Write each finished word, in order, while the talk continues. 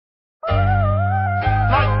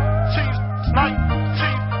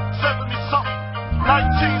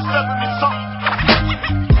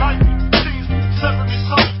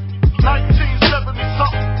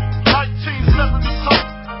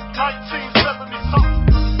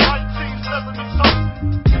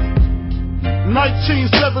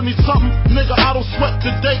1970 something, nigga, I don't sweat the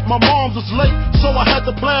date. My mom's was late, so I had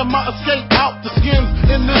to plan my escape out the skins.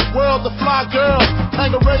 In this world, the fly girls hang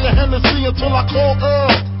a Ray of Hennessy until I call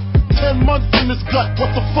Earl. 10 months in this gut, what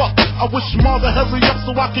the fuck? I wish mother hurry up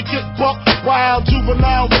so I could get bucked. Wild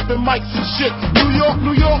juvenile whipping mics and shit. New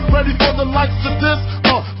York, ready for the likes of this?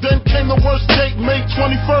 Then came the worst date, May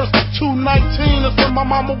 21st, 219. That's when my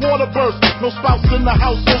mama water burst. No spouse in the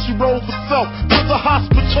house, so she rolled herself to the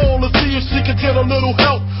hospital to see if she could get a little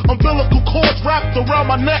help. Umbilical cords wrapped around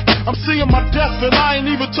my neck. I'm seeing my death and I ain't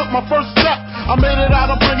even took my first step. I made it out,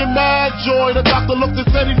 I'm bringing mad joy. The doctor looked and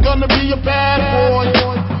said he's gonna be a bad boy.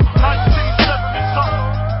 1970 something,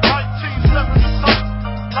 1970 something,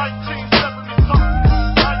 1970 something,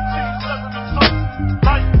 1970 something,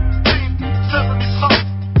 1970 something,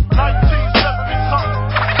 1970 something,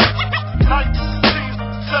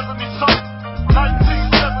 1970 something,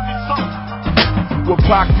 1970 something. Will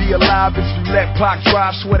Pac be alive if you let Pac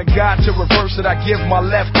drive? Swear to God, to reverse it, I give my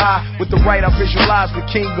left eye. With the right, I visualize the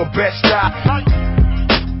king of Best-Eye.